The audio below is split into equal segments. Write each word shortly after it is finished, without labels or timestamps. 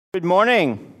Good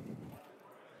morning.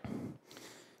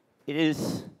 It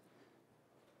is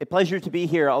a pleasure to be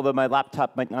here, although my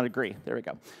laptop might not agree. There we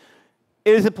go.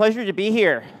 It is a pleasure to be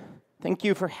here. Thank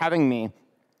you for having me.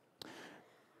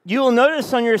 You will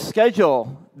notice on your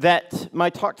schedule that my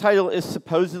talk title is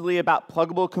supposedly about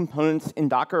pluggable components in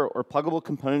Docker or pluggable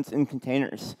components in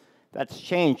containers. That's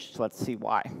changed, so let's see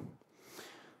why.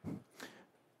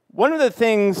 One of the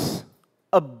things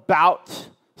about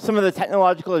some of the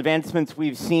technological advancements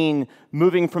we've seen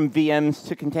moving from VMs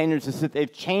to containers is that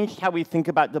they've changed how we think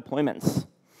about deployments.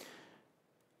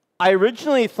 I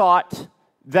originally thought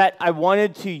that I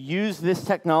wanted to use this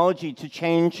technology to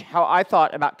change how I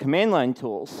thought about command line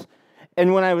tools.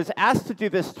 And when I was asked to do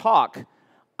this talk,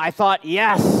 I thought,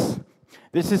 yes,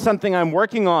 this is something I'm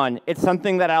working on. It's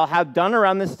something that I'll have done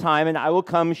around this time, and I will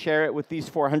come share it with these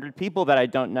 400 people that I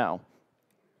don't know.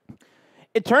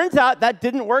 It turns out that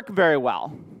didn't work very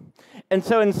well. And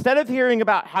so instead of hearing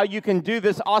about how you can do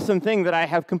this awesome thing that I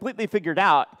have completely figured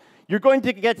out, you're going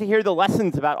to get to hear the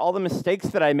lessons about all the mistakes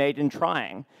that I made in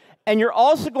trying. And you're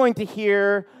also going to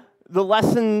hear the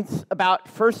lessons about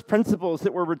first principles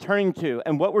that we're returning to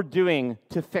and what we're doing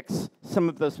to fix some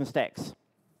of those mistakes.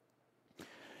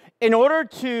 In order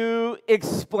to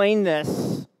explain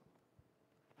this,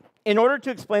 and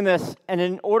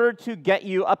in order to get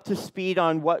you up to speed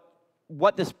on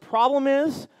what this problem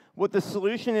is, what the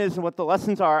solution is, and what the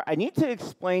lessons are, I need to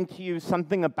explain to you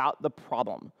something about the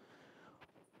problem.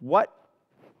 What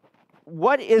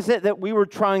is it that we were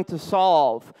trying to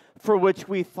solve for which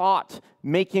we thought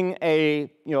making a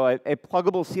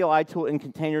pluggable CLI tool in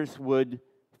containers would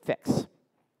fix?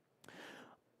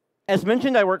 As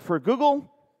mentioned, I work for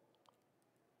Google,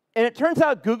 and it turns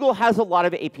out Google has a lot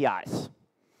of APIs.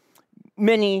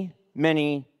 Many,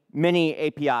 many, many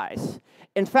APIs.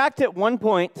 In fact, at one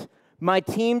point, my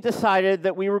team decided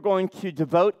that we were going to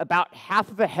devote about half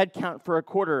of a headcount for a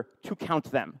quarter to count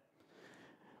them.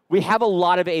 We have a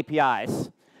lot of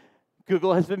APIs.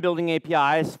 Google has been building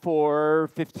APIs for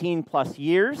 15 plus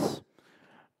years.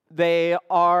 They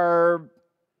are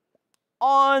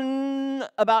on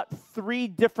about 3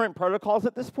 different protocols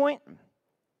at this point.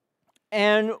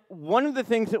 And one of the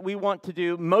things that we want to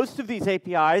do, most of these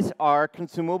APIs are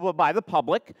consumable by the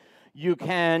public. You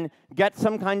can get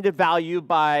some kind of value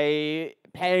by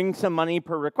paying some money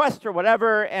per request or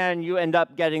whatever, and you end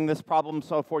up getting this problem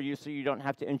solved for you so you don't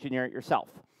have to engineer it yourself.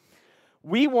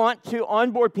 We want to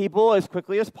onboard people as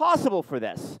quickly as possible for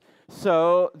this.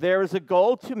 So there is a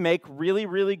goal to make really,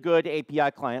 really good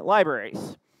API client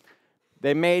libraries.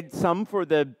 They made some for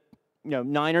the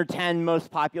 9 or 10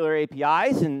 most popular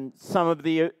APIs, and some of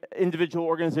the individual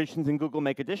organizations in Google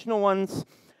make additional ones.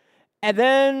 And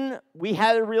then we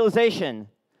had a realization,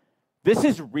 this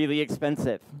is really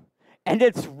expensive, and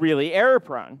it's really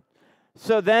error-prone.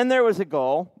 So then there was a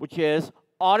goal, which is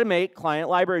automate client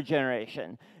library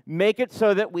generation. Make it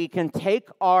so that we can take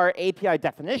our API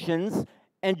definitions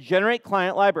and generate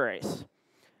client libraries.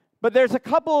 But there's a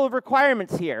couple of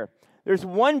requirements here. There's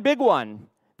one big one.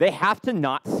 They have to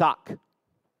not suck.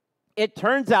 It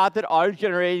turns out that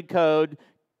auto-generated code,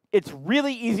 it's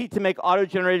really easy to make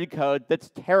auto-generated code that's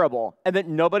terrible and that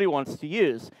nobody wants to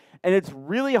use. And it's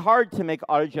really hard to make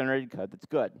auto-generated code that's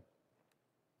good.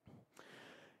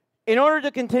 In order to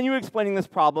continue explaining this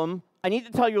problem, I need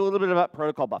to tell you a little bit about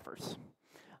protocol buffers.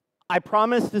 I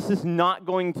promise this is not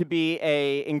going to be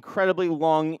an incredibly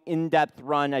long, in-depth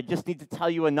run. I just need to tell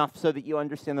you enough so that you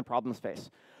understand the problem space.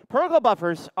 Protocol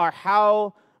buffers are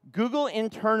how Google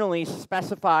internally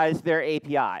specifies their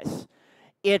APIs.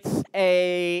 It's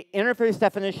an interface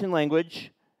definition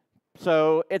language,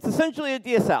 so it's essentially a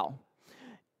DSL.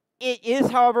 It is,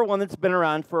 however, one that's been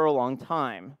around for a long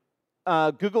time.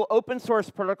 Google open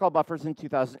sourced protocol buffers in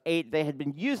 2008. They had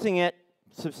been using it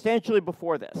substantially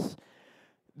before this.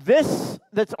 This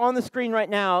that's on the screen right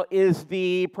now is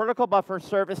the protocol buffer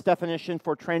service definition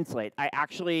for Translate. I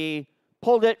actually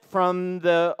pulled it from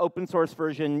the open source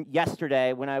version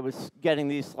yesterday when I was getting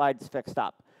these slides fixed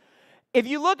up. If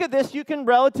you look at this, you can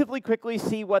relatively quickly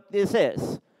see what this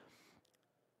is.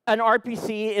 An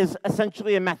RPC is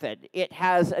essentially a method. It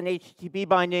has an HTTP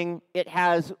binding. It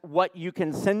has what you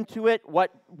can send to it,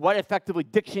 what effectively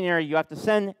dictionary you have to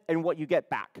send, and what you get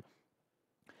back.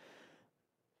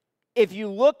 If you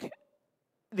look,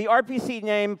 the RPC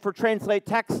name for translate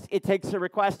text, it takes a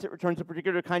request, it returns a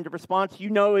particular kind of response. You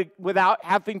know it, without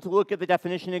having to look at the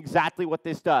definition exactly what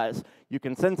this does. You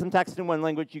can send some text in one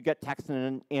language, you get text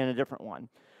in a different one.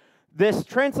 This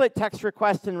translate text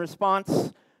request and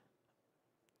response,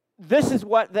 this is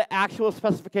what the actual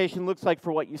specification looks like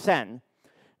for what you send.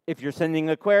 If you're sending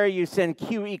a query, you send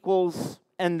Q equals,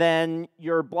 and then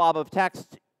your blob of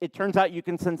text it turns out you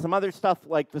can send some other stuff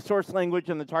like the source language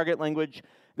and the target language.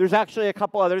 There's actually a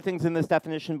couple other things in this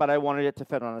definition, but I wanted it to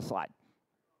fit on a slide.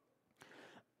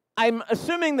 I'm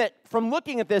assuming that from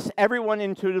looking at this, everyone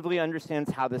intuitively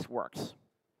understands how this works.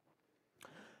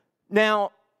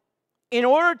 Now, in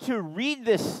order to read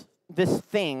this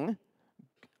thing,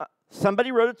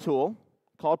 somebody wrote a tool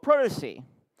called Proto-C.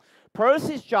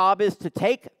 Proto-C's job is to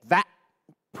take that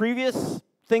previous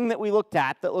thing that we looked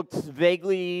at that looks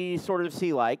vaguely sort of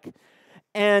C-like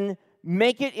and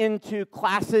make it into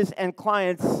classes and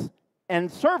clients and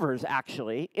servers,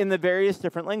 actually, in the various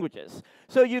different languages.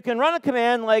 So you can run a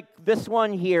command like this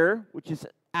one here, which is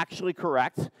actually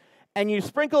correct, and you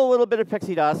sprinkle a little bit of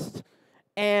pixie dust,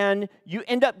 and you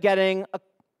end up getting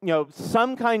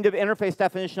some kind of interface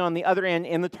definition on the other end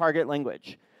in the target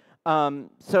language.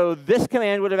 So this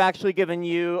command would have actually given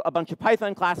you a bunch of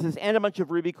Python classes and a bunch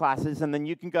of Ruby classes, and then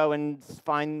you can go and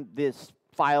find this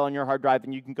file on your hard drive,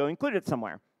 and you can go include it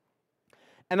somewhere.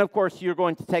 And of course, you're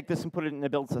going to take this and put it in a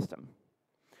build system.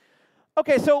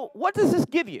 OK, so what does this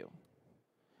give you?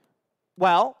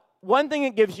 Well, one thing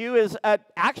it gives you is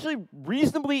actually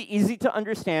reasonably easy to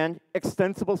understand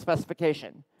extensible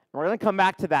specification. We're going to come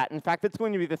back to that. In fact, it's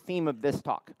going to be the theme of this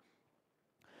talk.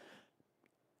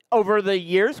 Over the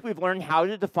years, we've learned how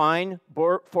to define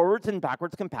forwards and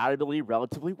backwards compatibility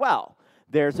relatively well.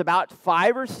 There's about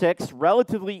 5 or 6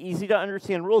 relatively easy to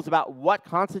understand rules about what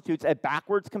constitutes a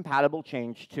backwards compatible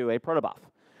change to a protobuf.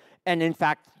 And in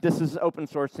fact, this is open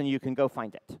source, and you can go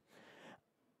find it.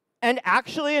 And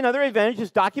actually, another advantage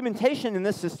is documentation in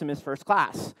this system is first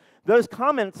class. Those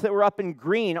comments that were up in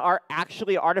green are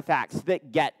actually artifacts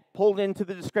that get pulled into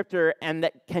the descriptor and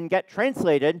that can get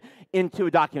translated into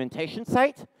a documentation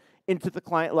site, into the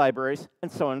client libraries,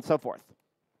 and so on and so forth.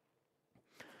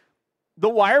 The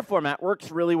wire format works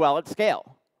really well at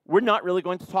scale. We're not really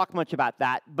going to talk much about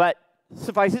that, but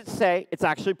suffice it to say, it's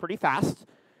actually pretty fast.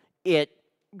 It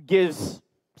gives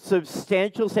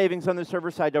substantial savings on the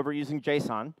server side over using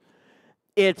JSON.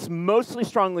 It's mostly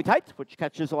strongly typed, which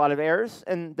catches a lot of errors,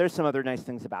 and there's some other nice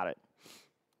things about it.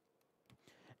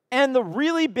 And the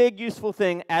really big useful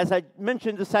thing, as I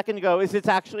mentioned a second ago, is it's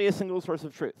actually a single source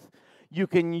of truth. You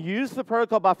can use the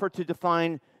protocol buffer to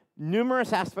define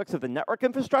numerous aspects of the network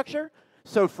infrastructure.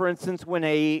 So for instance, when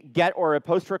a GET or a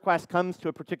POST request comes to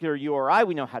a particular URI,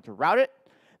 we know how to route it.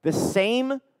 The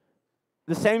same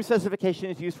specification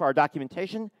is used for our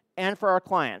documentation and for our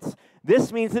clients.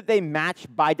 This means that they match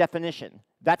by definition.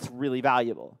 That's really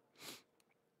valuable.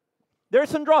 There are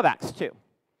some drawbacks, too.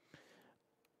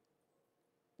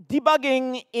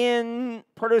 Debugging in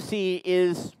Proto-C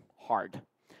is hard.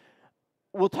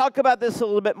 We'll talk about this a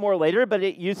little bit more later, but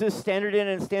it uses standard in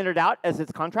and standard out as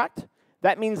its contract.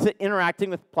 That means that interacting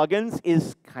with plugins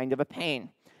is kind of a pain.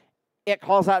 It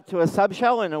calls out to a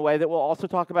subshell in a way that we'll also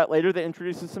talk about later that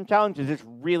introduces some challenges. It's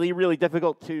really, really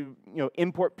difficult to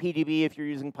import PDB if you're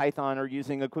using Python or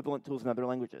using equivalent tools in other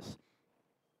languages.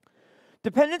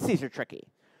 Dependencies are tricky.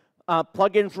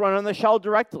 Plugins run on the shell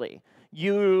directly.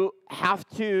 You have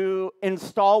to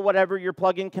install whatever your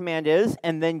plugin command is,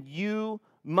 and then you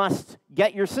must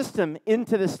get your system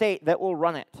into the state that will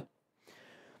run it.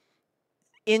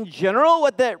 In general,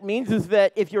 what that means is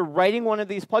that if you're writing one of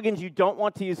these plugins, you don't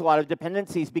want to use a lot of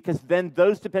dependencies, because then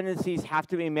those dependencies have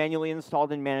to be manually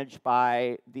installed and managed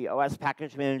by the OS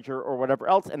package manager or whatever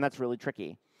else, and that's really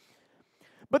tricky.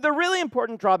 But the really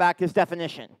important drawback is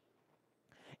definition.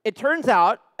 It turns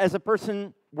out, as a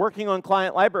person working on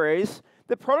client libraries,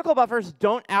 the protocol buffers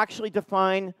don't actually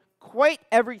define quite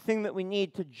everything that we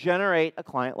need to generate a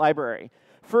client library.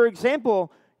 For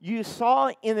example, you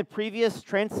saw in the previous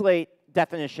translate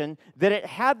definition that it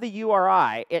had the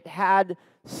URI. It had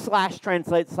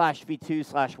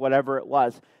 /translate/v2/whatever it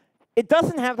was. It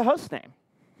doesn't have the host name,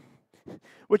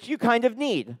 which you kind of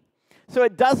need. So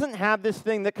it doesn't have this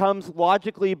thing that comes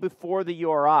logically before the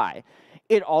URI.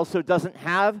 It also doesn't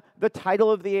have the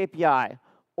title of the API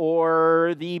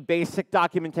or the basic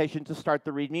documentation to start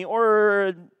the README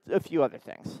or a few other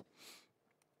things.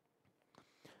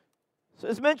 So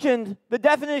as mentioned, the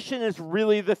definition is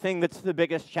really the thing that's the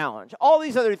biggest challenge. All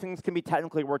these other things can be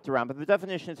technically worked around, but the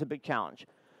definition is a big challenge.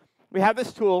 We have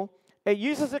this tool. It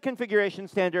uses a configuration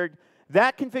standard.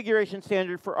 That configuration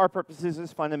standard, for our purposes,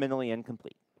 is fundamentally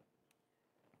incomplete.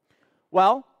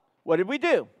 Well, what did we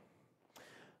do?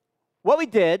 What we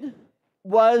did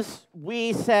was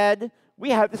we said, we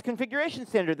have this configuration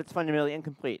standard that's fundamentally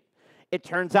incomplete. It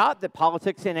turns out that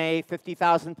politics in a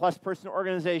 50,000+ person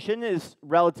organization is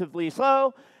relatively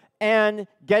slow, and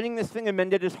getting this thing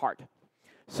amended is hard.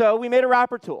 So we made a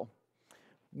wrapper tool.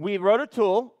 We wrote a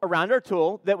tool around our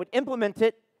tool that would implement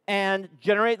it and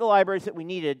generate the libraries that we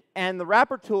needed. And the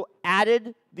wrapper tool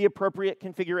added the appropriate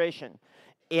configuration.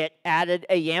 It added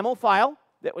a YAML file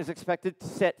that was expected to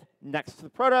sit next to the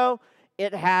proto.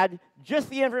 It had just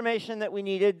the information that we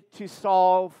needed to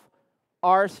solve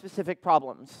our specific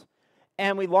problems.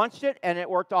 And we launched it, and it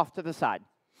worked off to the side.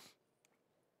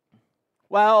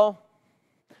 Well,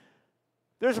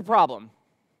 there's a problem.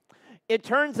 It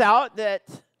turns out that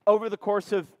over the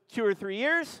course of 2 or 3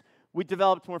 years, we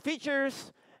developed more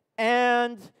features,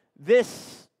 and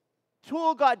this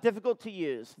tool got difficult to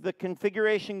use. The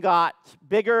configuration got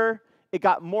bigger, it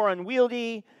got more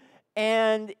unwieldy,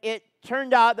 and it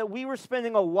turned out that we were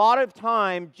spending a lot of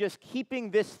time just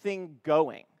keeping this thing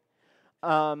going.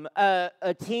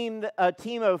 A team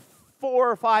of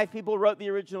 4 or 5 people wrote the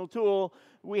original tool.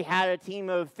 We had a team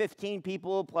of 15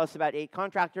 people plus about 8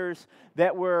 contractors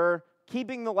that were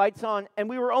keeping the lights on, and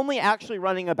we were only actually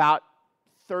running about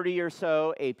 30 or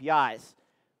so APIs.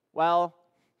 Well,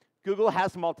 Google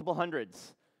has multiple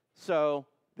hundreds, so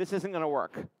this isn't going to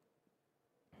work.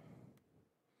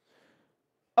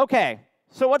 OK,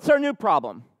 so what's our new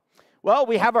problem? Well,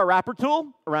 we have our wrapper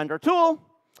tool around our tool.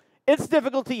 It's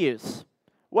difficult to use.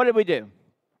 What did we do?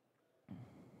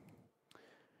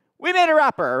 We made a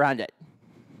wrapper around it.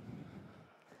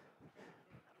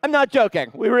 I'm not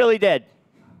joking. We really did.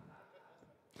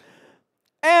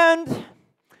 And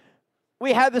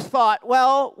we had this thought,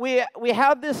 well, we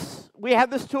have this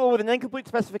tool with an incomplete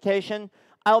specification.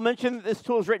 I'll mention that this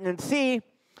tool is written in C.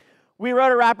 We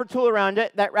wrote a wrapper tool around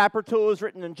it. That wrapper tool was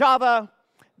written in Java.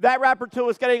 That wrapper tool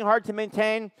was getting hard to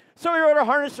maintain. So we wrote a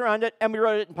harness around it, and we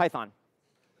wrote it in Python.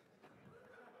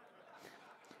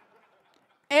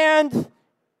 And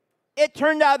it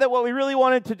turned out that what we really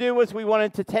wanted to do was we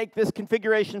wanted to take this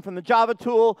configuration from the Java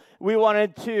tool. We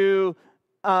wanted to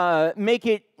make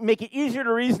it easier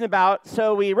to reason about.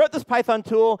 So we wrote this Python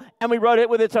tool, and we wrote it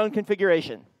with its own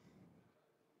configuration.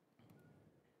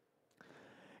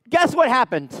 Guess what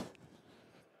happened?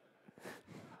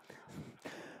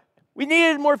 We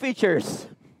needed more features.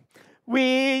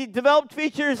 We developed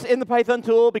features in the Python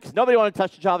tool because nobody wanted to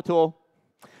touch the Java tool,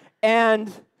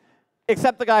 and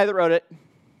except the guy that wrote it,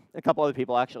 a couple other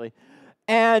people actually.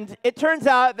 And it turns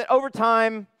out that over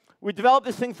time, we developed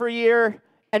this thing for a year,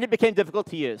 and it became difficult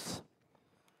to use.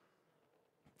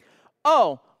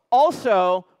 Oh,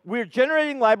 also, we're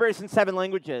generating libraries in 7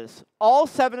 languages. All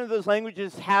 7 of those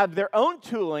languages have their own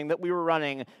tooling that we were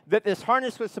running that this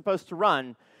harness was supposed to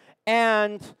run.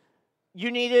 And you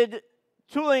needed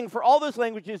tooling for all those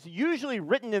languages, usually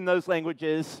written in those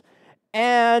languages,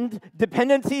 and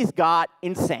dependencies got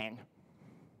insane.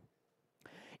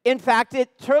 In fact,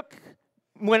 it took,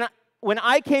 when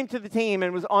I came to the team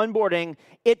and was onboarding,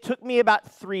 it took me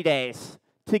about 3 days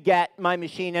to get my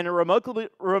machine in a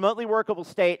remotely workable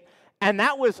state, and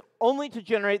that was only to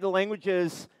generate the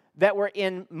languages that were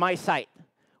in my site.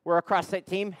 We're a cross-site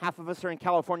team. Half of us are in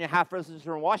California, half of us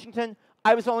are in Washington.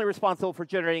 I was only responsible for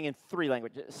generating in 3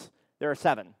 languages. There are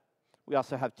 7. We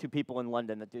also have 2 people in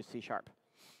London that do C#.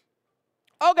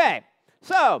 OK,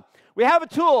 so we have a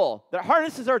tool that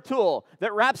harnesses our tool,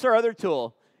 that wraps our other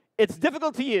tool. It's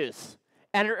difficult to use,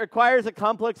 and it requires a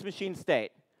complex machine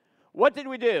state. What did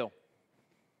we do?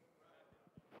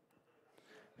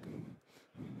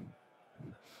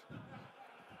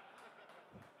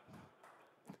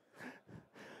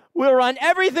 We'll run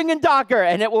everything in Docker,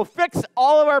 and it will fix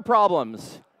all of our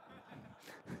problems.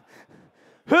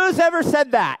 Who's ever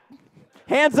said that?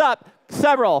 Hands up.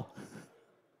 Several.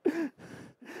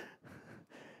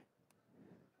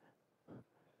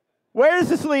 Where does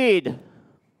this lead?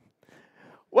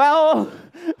 Well,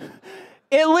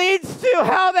 it leads to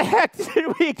how the heck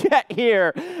did we get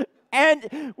here?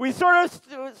 And we sort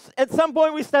of, at some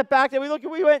point, we stepped back and we looked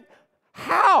and we went,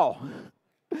 how?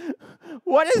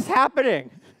 What is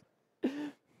happening?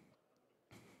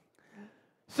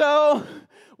 So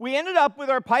we ended up with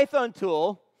our Python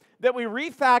tool that we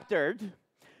refactored.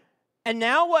 And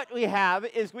now what we have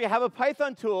is we have a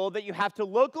Python tool that you have to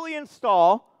locally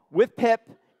install with pip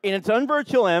in its own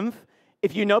virtual env.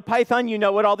 If you know Python, you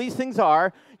know what all these things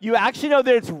are. You actually know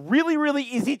that it's really, really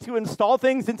easy to install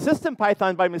things in system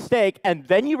Python by mistake, and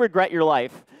then you regret your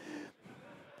life.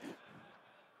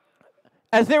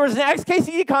 As there was an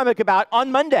XKCD comic about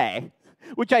on Monday,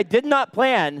 which I did not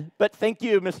plan, but thank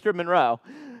you, Mr. Monroe.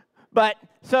 But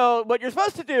so what you're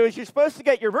supposed to do is you're supposed to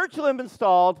get your virtual env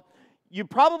installed. You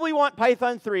probably want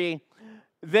Python 3.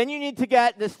 Then you need to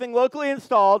get this thing locally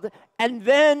installed. And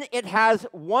then it has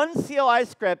one CLI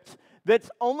script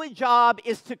that's only job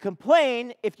is to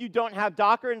complain if you don't have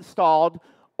Docker installed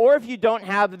or if you don't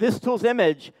have this tool's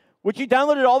image, which you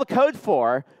downloaded all the code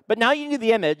for. But now you need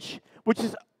the image, which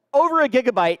is over a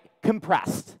gigabyte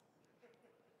compressed.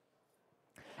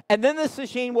 And then this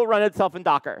machine will run itself in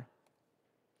Docker.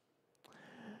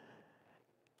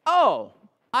 Oh,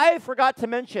 I forgot to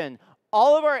mention,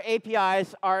 all of our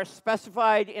APIs are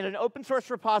specified in an open source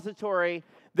repository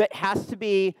that has to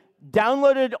be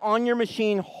downloaded on your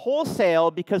machine wholesale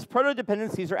because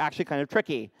proto-dependencies are actually kind of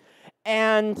tricky.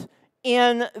 And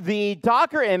in the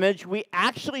Docker image, we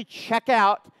actually check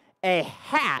out a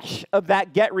hash of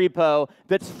that Get repo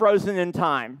that's frozen in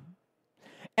time.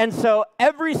 And so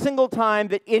every single time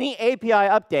that any API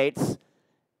updates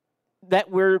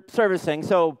that we're servicing,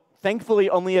 so thankfully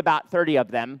only about 30 of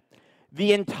them,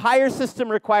 the entire system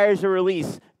requires a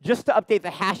release just to update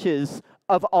the hashes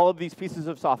of all of these pieces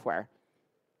of software.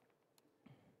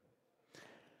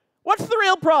 What's the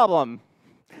real problem?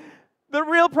 The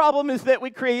real problem is that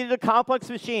we created a complex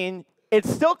machine. It's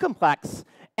still complex,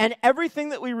 and everything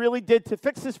that we really did to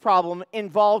fix this problem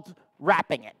involved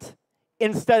wrapping it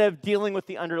instead of dealing with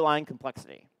the underlying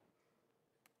complexity.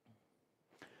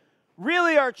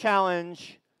 Really, our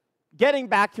challenge, getting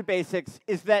back to basics,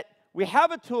 is that we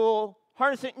have a tool,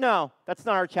 harnessing. No, that's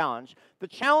not our challenge. The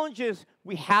challenge is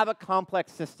we have a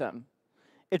complex system.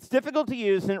 It's difficult to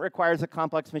use, and it requires a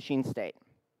complex machine state.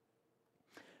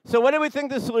 So what do we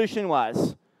think the solution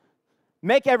was?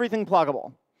 Make everything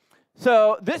pluggable.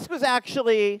 So this was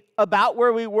actually about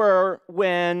where we were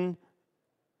when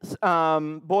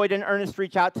Boyd and Ernest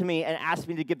reached out to me and asked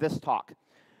me to give this talk.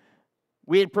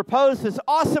 We had proposed this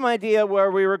awesome idea where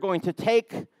we were going to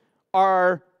take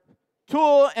our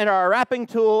tool and our wrapping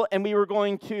tool, and we were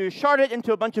going to shard it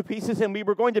into a bunch of pieces, and we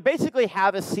were going to basically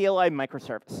have a CLI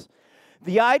microservice.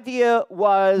 The idea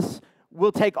was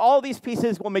we'll take all these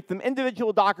pieces, we'll make them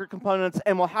individual Docker components,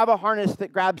 and we'll have a harness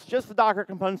that grabs just the Docker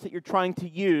components that you're trying to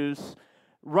use,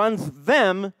 runs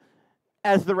them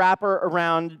as the wrapper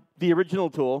around the original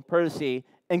tool, Proto-C,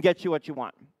 and gets you what you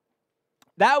want.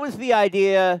 That was the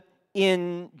idea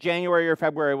in January or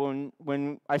February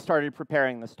when I started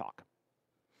preparing this talk.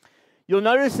 You'll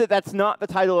notice that that's not the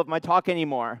title of my talk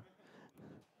anymore,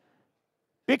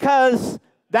 because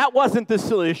that wasn't the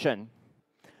solution.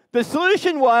 The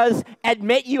solution was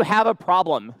admit you have a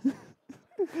problem.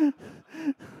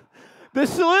 The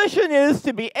solution is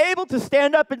to be able to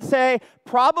stand up and say,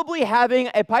 probably having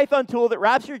a Python tool that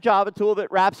wraps your Java tool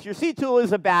that wraps your C tool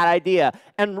is a bad idea.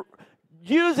 And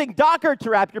using Docker to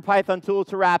wrap your Python tool,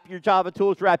 to wrap your Java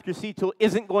tool, to wrap your C tool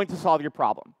isn't going to solve your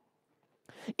problem.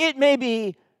 It may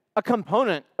be a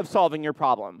component of solving your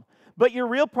problem, but your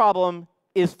real problem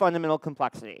is fundamental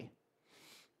complexity.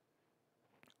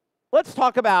 Let's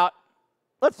talk about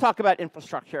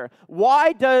infrastructure.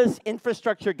 Why does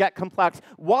infrastructure get complex?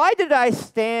 Why did I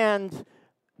stand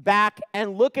back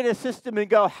and look at a system and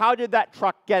go, how did that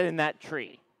truck get in that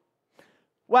tree?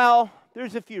 Well,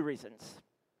 there's a few reasons.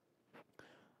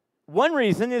 One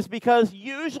reason is because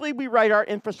usually we write our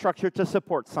infrastructure to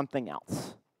support something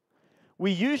else.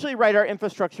 We usually write our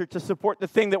infrastructure to support the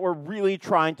thing that we're really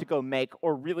trying to go make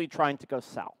or really trying to go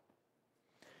sell.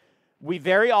 We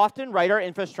very often write our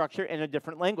infrastructure in a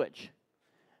different language.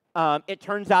 It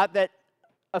turns out that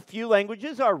a few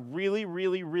languages are really,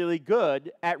 really, really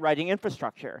good at writing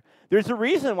infrastructure. There's a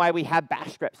reason why we have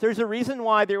bash scripts. There's a reason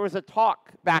why there was a talk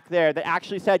back there that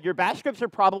actually said your bash scripts are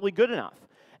probably good enough.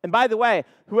 And by the way,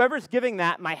 whoever's giving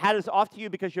that, my hat is off to you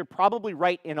because you're probably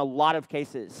right in a lot of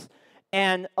cases.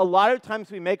 And a lot of times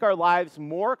we make our lives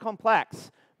more complex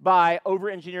by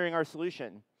over-engineering our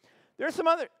solution. There's some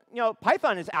other,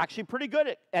 Python is actually pretty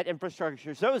good at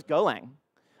infrastructure, so is Golang.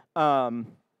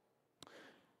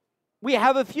 We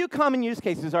have a few common use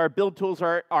cases. Our build tools,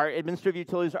 our administrative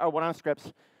utilities, our one-off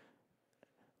scripts.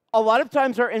 A lot of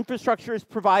times our infrastructure is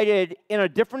provided in a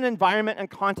different environment and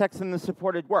context than the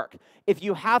supported work. If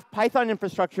you have Python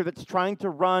infrastructure that's trying to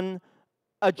run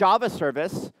a Java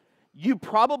service, you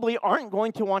probably aren't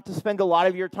going to want to spend a lot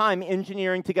of your time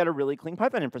engineering to get a really clean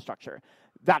Python infrastructure.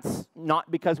 That's not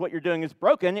because what you're doing is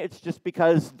broken. It's just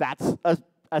because that's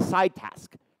a side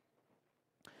task.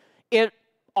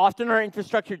 Often our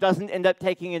infrastructure doesn't end up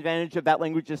taking advantage of that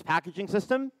language's packaging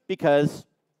system because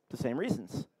the same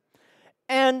reasons.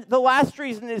 And the last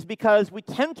reason is because we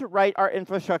tend to write our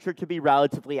infrastructure to be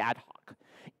relatively ad hoc.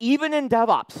 Even in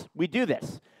DevOps, we do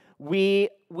this. We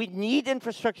need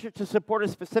infrastructure to support a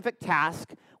specific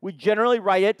task. We generally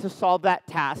write it to solve that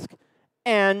task.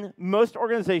 And most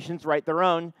organizations write their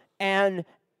own. And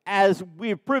as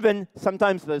we've proven,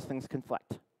 sometimes those things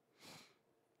conflict.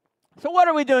 So what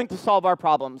are we doing to solve our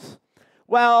problems?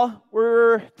 Well,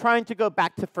 we're trying to go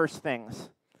back to first things.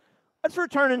 Let's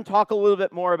return and talk a little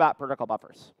bit more about protocol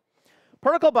buffers.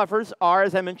 Protocol buffers are,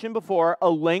 as I mentioned before, a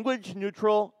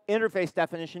language-neutral interface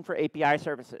definition for API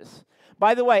services.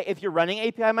 By the way, if you're running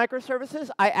API microservices,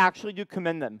 I actually do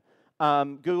commend them.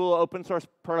 Google open source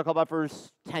protocol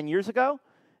buffers 10 years ago.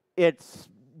 It's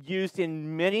used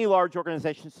in many large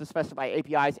organizations to specify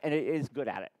APIs, and it is good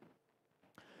at it.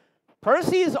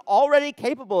 Protoc is already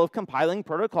capable of compiling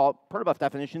protobuf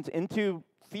definitions into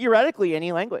theoretically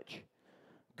any language.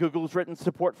 Google's written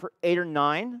support for 8 or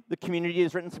 9. The community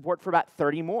has written support for about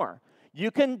 30 more.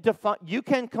 You can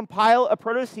compile a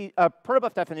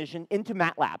protobuf definition into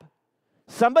MATLAB.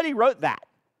 Somebody wrote that.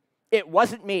 It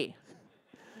wasn't me.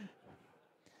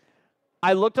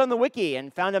 I looked on the wiki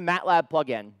and found a MATLAB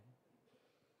plugin.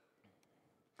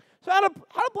 So how do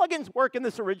plugins work in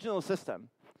this original system?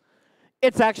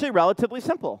 It's actually relatively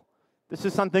simple. This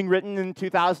is something written in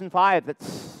 2005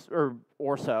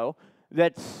 or so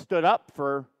that stood up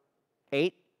for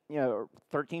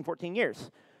 13, 14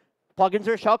 years. Plugins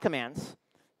are shell commands.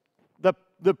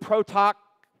 The protoc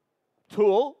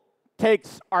tool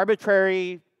takes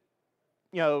arbitrary,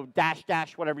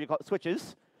 dash, whatever you call it,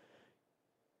 switches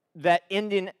that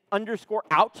end in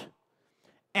 _out.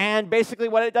 And basically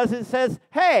what it does is it says,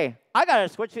 hey, I got a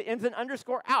switch that ends in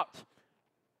 _out.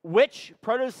 Which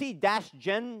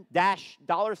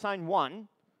protoc-gen-$1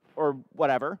 or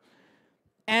whatever.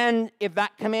 And if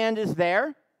that command is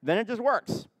there, then it just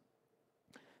works.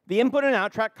 The input and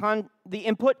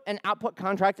output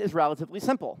contract is relatively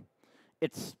simple.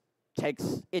 It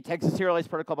takes a serialized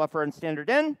protocol buffer and standard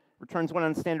in, returns one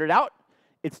on standard out.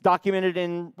 It's documented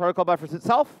in protocol buffers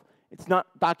itself. It's not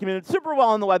documented super well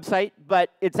on the website,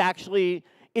 but it's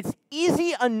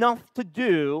easy enough to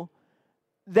do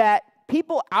that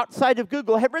people outside of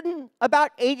Google have written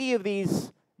about 80 of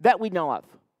these that we know of.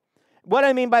 What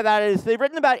I mean by that is they've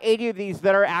written about 80 of these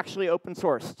that are actually open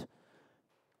sourced.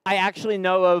 I actually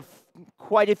know of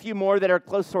quite a few more that are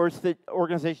closed source that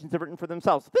organizations have written for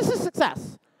themselves. This is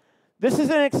success. This is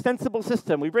an extensible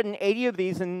system. We've written 80 of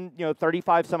these in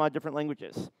 35 some odd different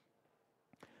languages.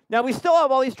 Now we still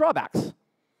have all these drawbacks.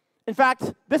 In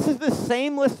fact, this is the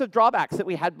same list of drawbacks that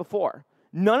we had before.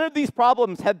 None of these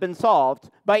problems have been solved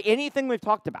by anything we've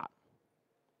talked about.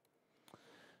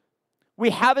 We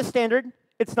have a standard.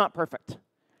 It's not perfect.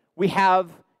 We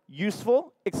have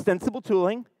useful, extensible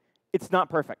tooling. It's not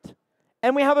perfect.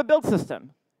 And we have a build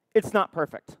system. It's not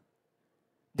perfect.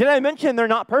 Did I mention they're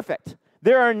not perfect?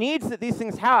 There are needs that these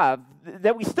things have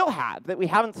that we still have that we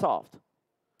haven't solved.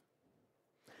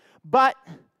 But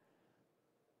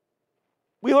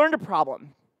we learned a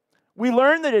problem. We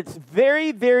learned that it's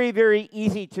very, very, very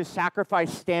easy to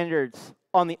sacrifice standards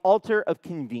on the altar of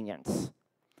convenience.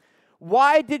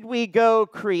 Why did we go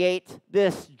create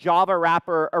this Java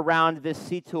wrapper around this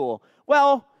C tool?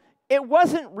 Well, it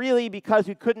wasn't really because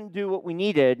we couldn't do what we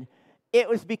needed. It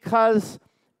was because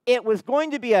it was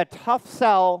going to be a tough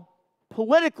sell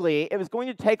politically. It was going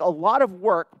to take a lot of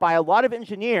work by a lot of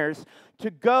engineers to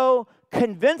go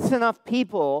convince enough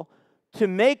people to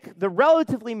make the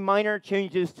relatively minor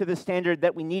changes to the standard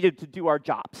that we needed to do our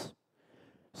jobs.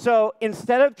 So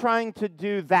instead of trying to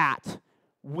do that,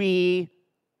 we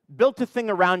built a thing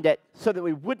around it so that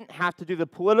we wouldn't have to do the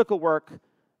political work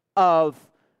of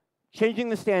changing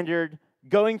the standard,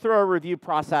 going through our review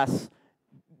process,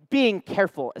 being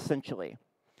careful, essentially.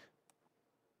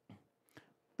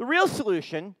 The real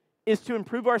solution is to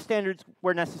improve our standards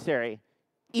where necessary,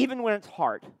 even when it's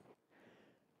hard.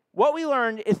 What we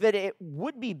learned is that it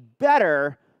would be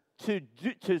better to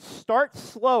start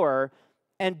slower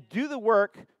and do the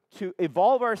work to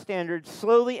evolve our standards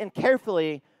slowly and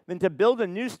carefully than to build a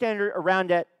new standard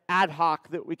around it ad hoc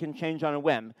that we can change on a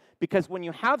whim. Because when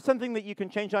you have something that you can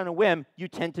change on a whim, you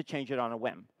tend to change it on a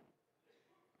whim.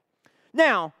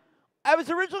 Now, I was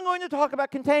originally going to talk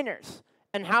about containers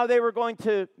and how they were going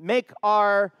to make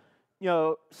our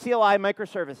CLI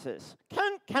microservices.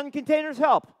 Can containers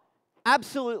help?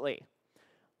 Absolutely.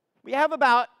 We have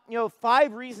about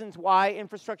 5 reasons why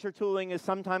infrastructure tooling is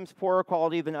sometimes poorer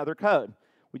quality than other code.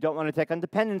 We don't want to take on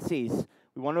dependencies.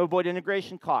 We want to avoid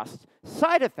integration costs,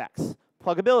 side effects,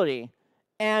 pluggability,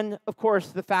 and of course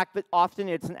the fact that often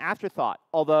it's an afterthought,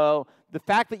 although the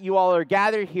fact that you all are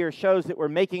gathered here shows that we're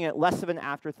making it less of an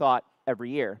afterthought every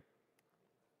year.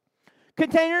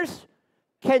 Containers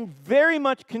can very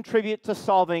much contribute to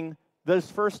solving those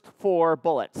first 4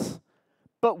 bullets.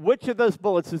 But which of those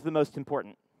bullets is the most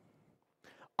important?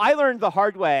 I learned the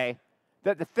hard way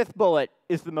that the 5th bullet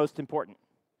is the most important.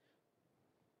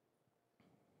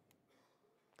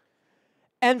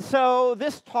 And so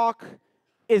this talk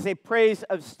is a praise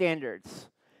of standards.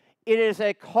 It is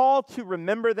a call to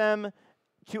remember them,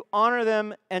 to honor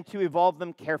them, and to evolve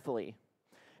them carefully.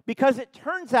 Because it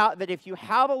turns out that if you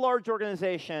have a large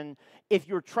organization, if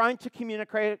you're trying to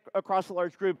communicate across a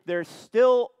large group, there's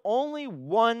still only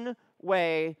one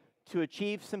way to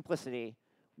achieve simplicity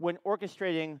when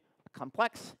orchestrating a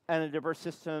complex and a diverse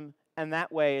system, and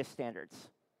that way is standards.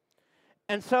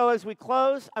 And so as we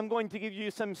close, I'm going to give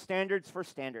you some standards for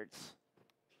standards.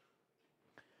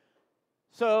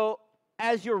 So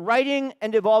as you're writing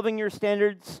and evolving your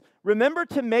standards, remember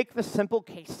to make the simple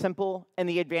case simple and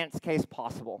the advanced case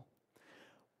possible.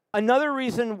 Another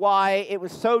reason why it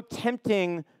was so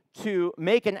tempting to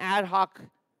make an ad hoc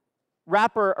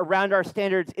wrapper around our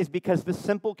standards is because the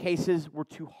simple cases were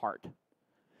too hard.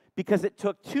 Because it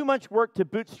took too much work to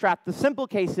bootstrap the simple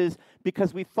cases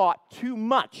because we thought too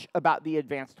much about the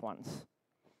advanced ones.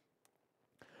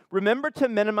 Remember to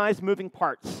minimize moving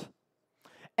parts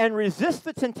and resist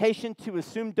the temptation to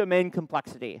assume domain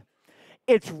complexity.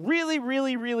 It's really,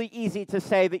 really, really easy to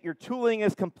say that your tooling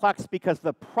is complex because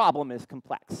the problem is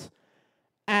complex.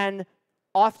 And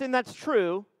often that's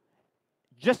true.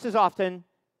 Just as often,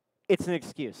 it's an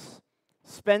excuse.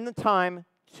 Spend the time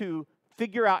to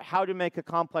figure out how to make a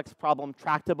complex problem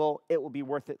tractable. It will be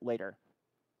worth it later.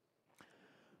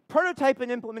 Prototype an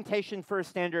implementation for a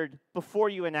standard before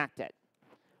you enact it.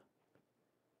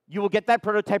 You will get that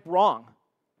prototype wrong.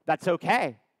 That's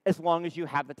okay, as long as you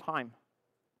have the time.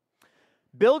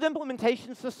 Build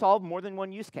implementations to solve more than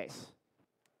one use case.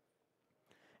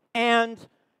 And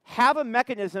have a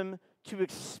mechanism to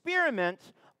experiment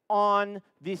on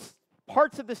these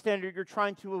parts of the standard you're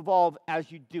trying to evolve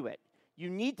as you do it. You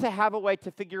need to have a way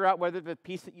to figure out whether the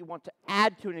piece that you want to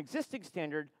add to an existing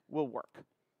standard will work.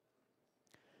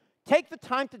 Take the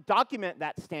time to document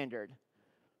that standard.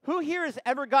 Who here has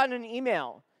ever gotten an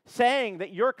email saying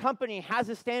that your company has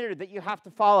a standard that you have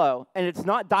to follow and it's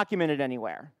not documented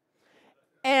anywhere?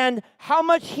 And how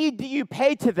much heed do you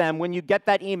pay to them when you get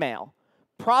that email?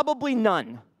 Probably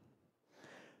none.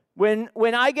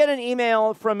 When I get an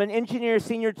email from an engineer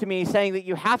senior to me saying that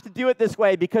you have to do it this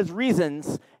way because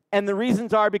reasons, and the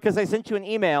reasons are because I sent you an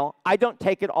email, I don't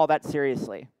take it all that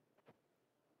seriously.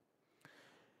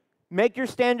 Make your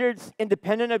standards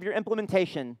independent of your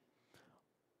implementation.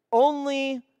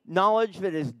 Only knowledge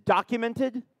that is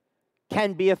documented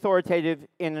can be authoritative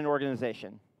in an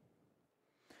organization.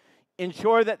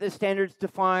 Ensure that the standards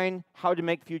define how to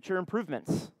make future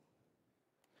improvements.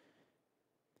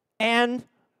 And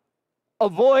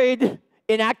avoid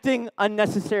enacting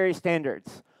unnecessary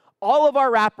standards. All of our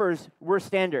wrappers were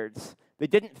standards. They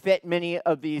didn't fit many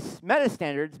of these meta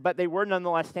standards, but they were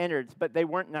nonetheless standards, but they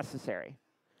weren't necessary.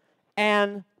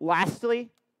 And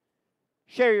lastly,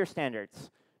 share your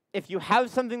standards. If you have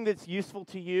something that's useful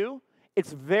to you,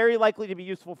 it's very likely to be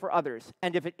useful for others.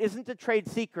 And if it isn't a trade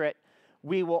secret,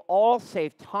 we will all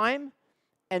save time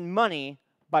and money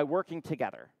by working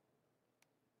together.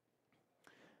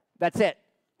 That's it.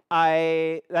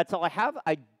 That's all I have.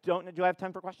 Do I have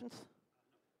time for questions?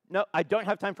 No, I don't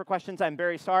have time for questions. I'm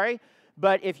very sorry.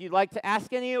 But if you'd like to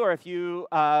ask any, or if you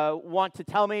want to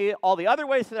tell me all the other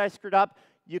ways that I screwed up,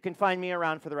 you can find me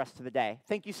around for the rest of the day.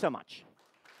 Thank you so much.